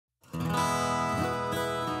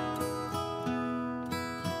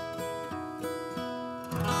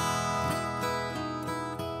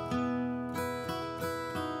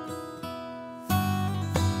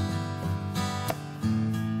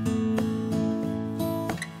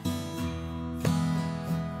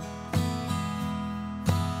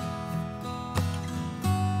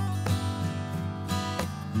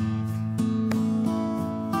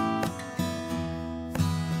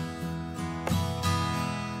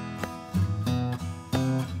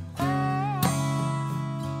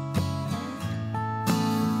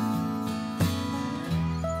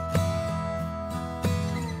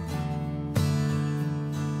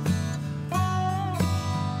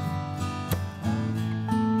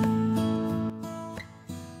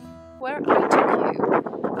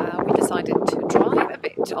decided to drive a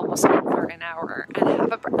bit, almost over an hour, and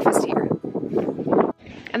have a breakfast here.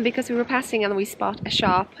 And because we were passing and we spot a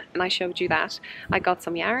shop, and I showed you that, I got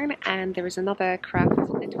some yarn, and there is another craft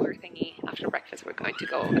knitwear thingy after breakfast. We're going to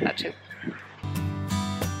go over that too.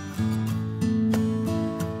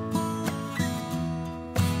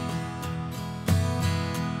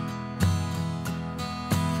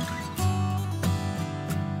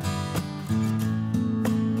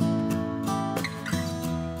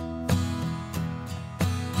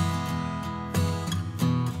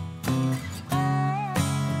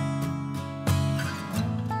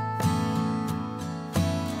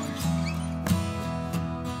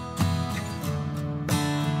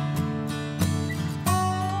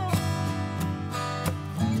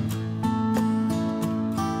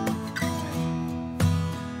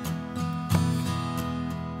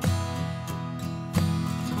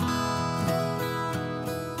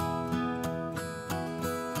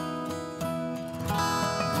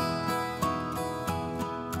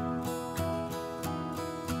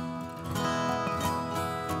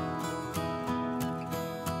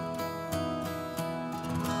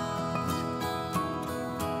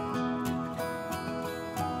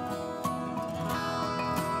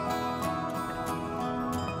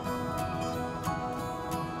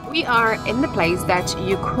 We are in the place that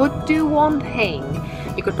you could do one thing.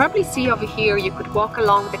 You could probably see over here, you could walk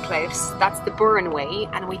along the cliffs. That's the Burren Way,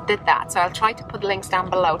 and we did that. So I'll try to put links down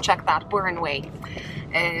below. Check that, Burren Way.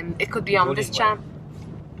 It could be on this channel.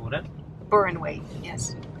 Burren Way,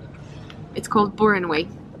 yes. It's called Burren Way.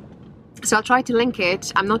 So I'll try to link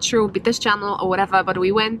it. I'm not sure it will be this channel or whatever, but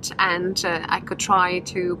we went, and I could try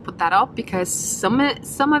to put that up because some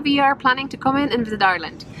of you are planning to come in and visit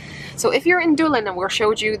Ireland. So if you're in Dublin, and we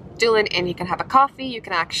showed you Dublin, and you can have a coffee, you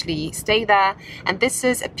can actually stay there. And this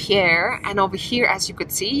is a pier, and over here, as you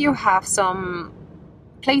could see, you have some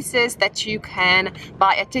places that you can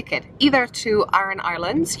buy a ticket, either to Iron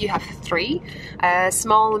Islands. You have 3,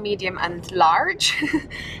 small, medium and large.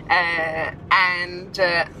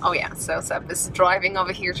 Oh yeah, so Seb is driving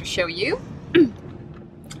over here to show you.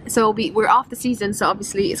 So we're off the season, so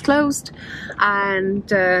obviously it's closed, and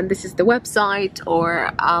this is the website,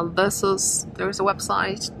 or there's a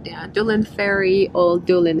website, yeah, Dublin Ferry, all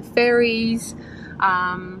Dublin ferries,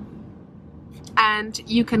 and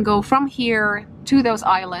you can go from here to those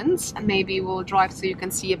islands, and maybe we'll drive so you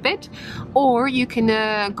can see a bit, or you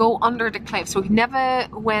can go under the cliffs. So we never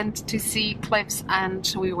went to see cliffs,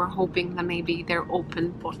 and we were hoping that maybe they're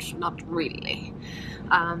open, but not really.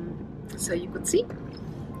 So you could see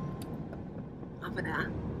over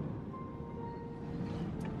there.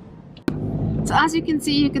 So as you can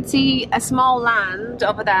see a small land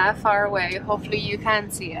over there far away. Hopefully you can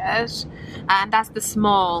see it, and that's the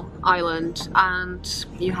small island, and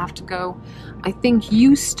you have to go, I think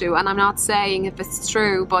used to, and I'm not saying if it's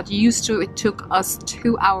true, but used to, it took us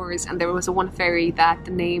 2 hours, and there was a one ferry that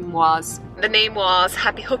the name was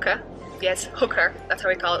Happy Hooker. Yes, Hooker, that's how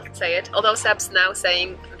we say it. Although Seb's now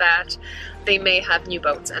saying that they may have new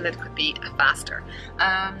boats and it could be faster.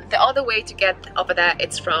 The other way to get over there,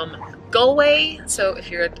 it's from Galway. So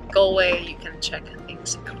if you're at Galway, you can check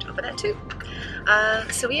things out over there too.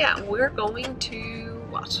 So yeah, we're going to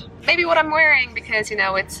what? Maybe what I'm wearing, because you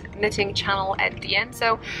know it's knitting channel at the end.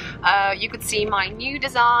 So you could see my new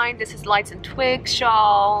design. This is Lights and Twigs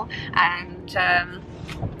shawl, and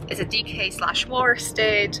it's a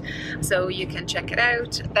DK/worsted, so you can check it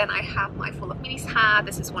out. Then I have my Full of Minis hat.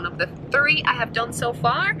 This is one of the 3 I have done so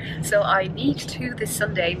far, so I need to this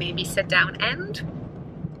Sunday maybe sit down and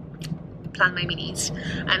plan my minis.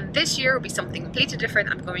 And this year will be something completely different.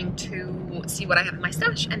 I'm going to see what I have in my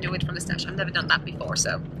stash and do it from the stash. I've never done that before,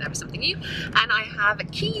 so that was something new. And I have a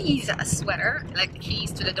keys sweater, like the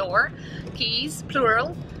keys to the door, keys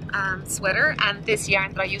plural, sweater, and this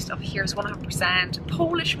yarn that I used over here is 100%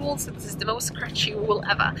 Polish wool, so this is the most scratchy wool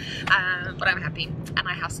ever, but I'm happy, and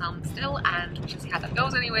I have some still, and we shall see how that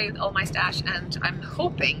goes anyway with all my stash. And I'm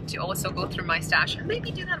hoping to also go through my stash and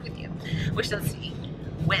maybe do that with you. We shall see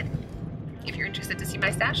when. If you're interested to see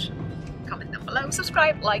my stash, comment down below,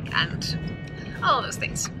 subscribe, like, and all those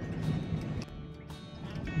things.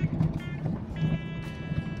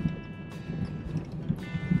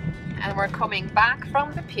 And we're coming back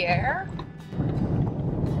from the pier.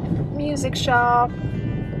 Music shop,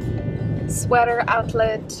 sweater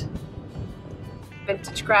outlet,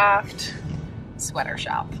 vintage craft, sweater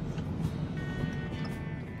shop,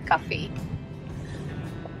 coffee.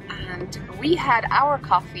 And we had our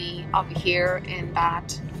coffee over here in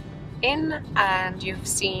that inn, and you've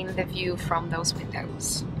seen the view from those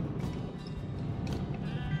windows.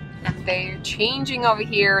 And they're changing over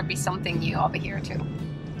here, be something new over here too.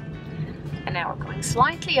 And now we're going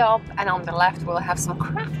slightly up, and on the left we'll have some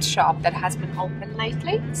craft shop that has been open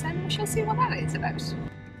lately, so we shall see what that is about.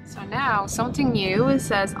 So now something new, it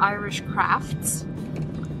says Irish Crafts.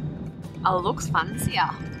 Oh, looks fancier.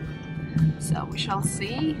 So we shall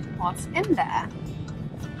see what's in there.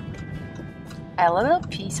 A little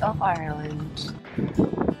piece of Ireland.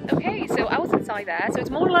 Okay, so I was inside there, so it's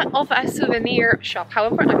more like of a souvenir shop.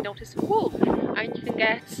 However, I've noticed wool, and you can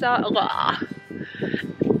get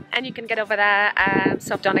and you can get over there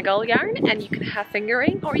soft Donegal yarn, and you can have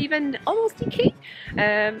fingering or even almost DK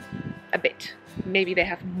a bit. Maybe they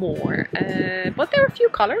have more, but there are a few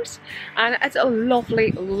colors, and it's a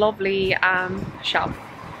lovely, lovely shop.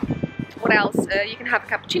 What else? You can have a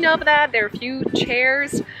cappuccino over there. There are a few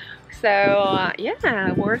chairs. So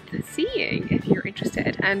yeah, worth seeing if you're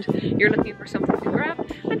interested and you're looking for something to grab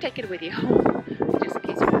and take it with you home, just in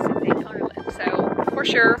case you visit Ireland. So for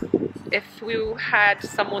sure, if we had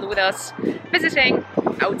someone with us visiting,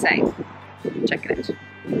 I would say check it out.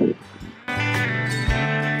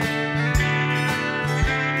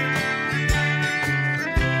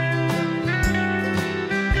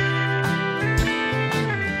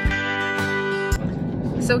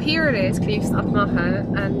 So here it is, Cliffs of Mocha,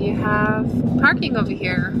 and you have parking over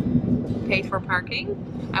here. Pay for parking,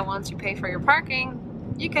 and once you pay for your parking,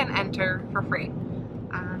 you can enter for free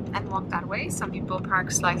and walk that way. Some people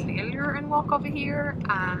park slightly earlier and walk over here,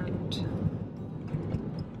 and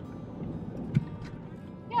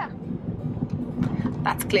yeah,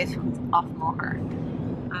 that's Cliffs of Mocha.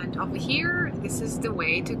 And over here, this is the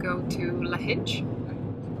way to go to Lahinch,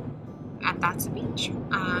 and that's a beach,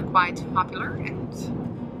 quite popular and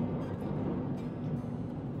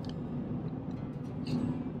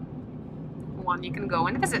one you can go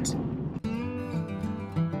and visit.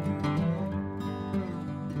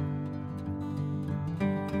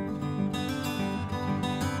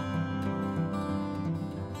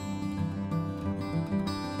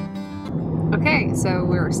 Okay, so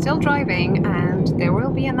we're still driving, and there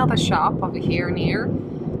will be another shop over here near.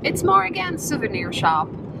 It's more again souvenir shop,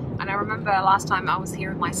 and I remember last time I was here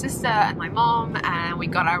with my sister and my mom, and we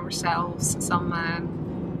got ourselves some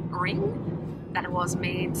ring that was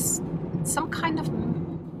made some kind of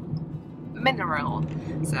mineral,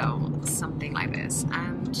 so something like this,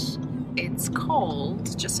 and it's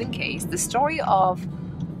called, just in case, The Story of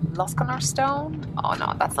Lusconner Stone. Oh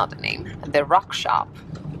no, that's not the name. The Rock Shop.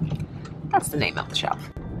 That's the name of the shop.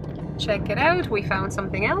 Check it out, we found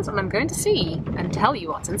something else, and I'm going to see and tell you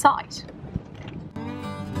what's inside.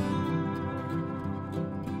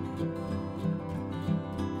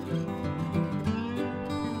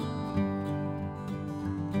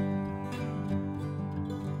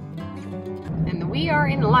 We are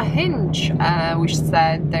in Lahinch, which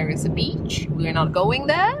said there is a beach. We're not going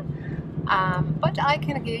there, but I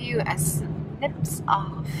can give you a snips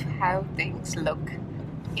of how things look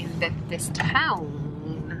in this town.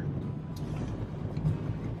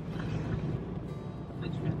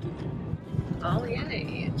 Oh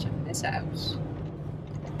yeah, check this out.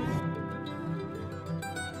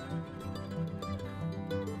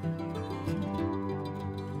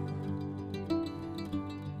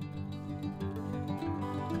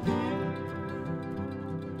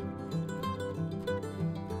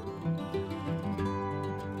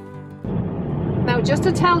 Now, just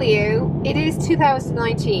to tell you, it is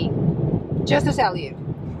 2019. Just to tell you.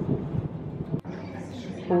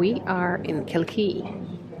 We are in Kilkee.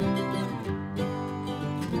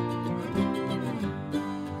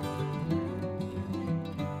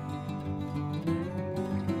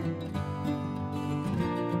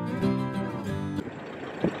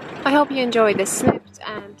 I hope you enjoyed this snippet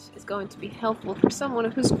and it's going to be helpful for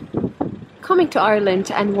someone who's coming to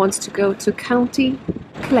Ireland and wants to go to County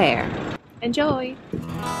Clare. Enjoy!